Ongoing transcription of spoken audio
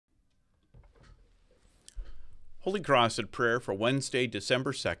Holy Cross at Prayer for Wednesday,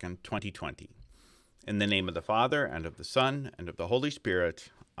 December 2nd, 2020. In the name of the Father, and of the Son, and of the Holy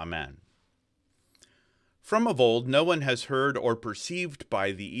Spirit. Amen. From of old no one has heard or perceived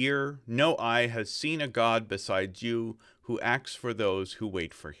by the ear, no eye has seen a God besides you, who acts for those who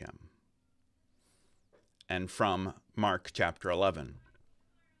wait for him. And from Mark chapter 11.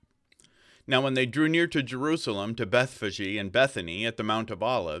 Now when they drew near to Jerusalem, to Bethphage and Bethany at the Mount of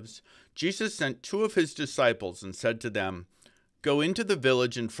Olives, Jesus sent two of his disciples and said to them, "Go into the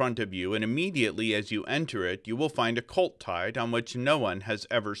village in front of you, and immediately as you enter it, you will find a colt tied on which no one has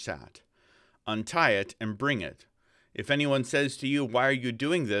ever sat. Untie it and bring it. If anyone says to you, 'Why are you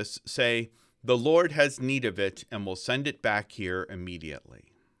doing this?' say, 'The Lord has need of it, and will send it back here immediately.'"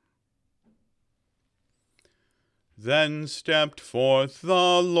 Then stepped forth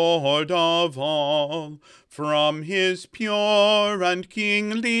the Lord of all, from his pure and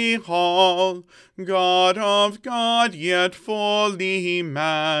kingly hall, God of God, yet fully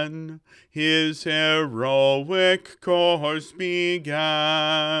man, his heroic course began.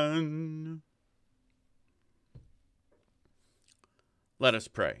 Let us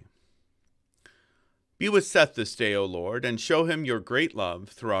pray. Be with Seth this day, O Lord, and show him your great love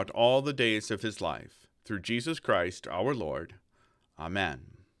throughout all the days of his life. Through Jesus Christ our Lord.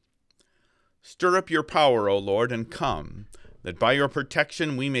 Amen. Stir up your power, O Lord, and come, that by your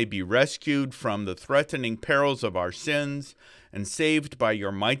protection we may be rescued from the threatening perils of our sins and saved by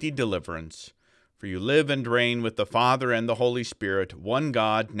your mighty deliverance. For you live and reign with the Father and the Holy Spirit, one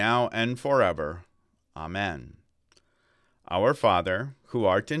God, now and forever. Amen. Our Father, who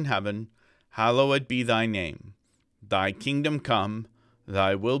art in heaven, hallowed be thy name. Thy kingdom come.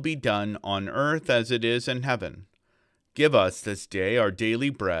 Thy will be done on earth as it is in heaven. Give us this day our daily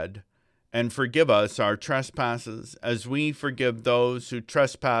bread, and forgive us our trespasses, as we forgive those who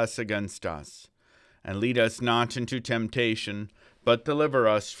trespass against us. And lead us not into temptation, but deliver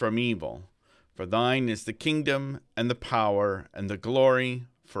us from evil. For thine is the kingdom, and the power, and the glory,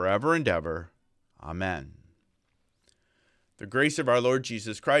 forever and ever. Amen. The grace of our Lord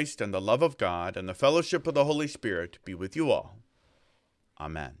Jesus Christ, and the love of God, and the fellowship of the Holy Spirit be with you all.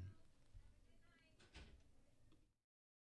 Amen.